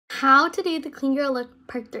How to do the clean girl look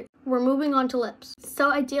part 3. We're moving on to lips.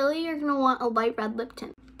 So ideally you're going to want a light red lip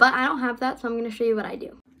tint, but I don't have that, so I'm going to show you what I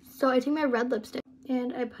do. So I take my red lipstick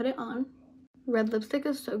and I put it on. Red lipstick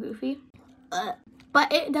is so goofy.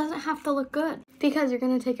 But it doesn't have to look good because you're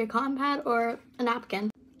going to take a cotton pad or a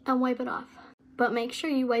napkin and wipe it off. But make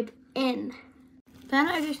sure you wipe in. Then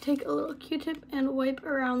I just take a little Q-tip and wipe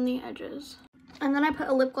around the edges. And then I put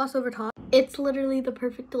a lip gloss over top. It's literally the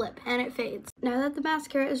perfect lip and it fades. Now that the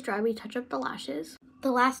mascara is dry, we touch up the lashes.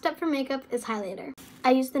 The last step for makeup is highlighter.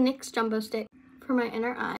 I use the NYX Jumbo Stick for my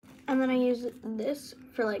inner eye. And then I use this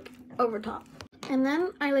for like over top. And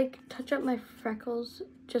then I like touch up my freckles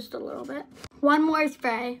just a little bit. One more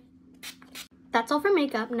spray. That's all for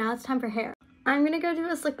makeup. Now it's time for hair. I'm gonna go do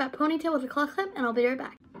a slick back ponytail with a claw clip and I'll be right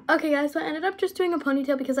back. Okay guys, so I ended up just doing a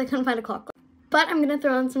ponytail because I couldn't find a claw clip. But I'm gonna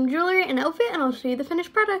throw on some jewelry and outfit and I'll show you the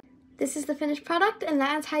finished product. This is the finished product and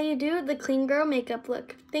that's how you do the clean girl makeup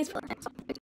look. Thanks for watching.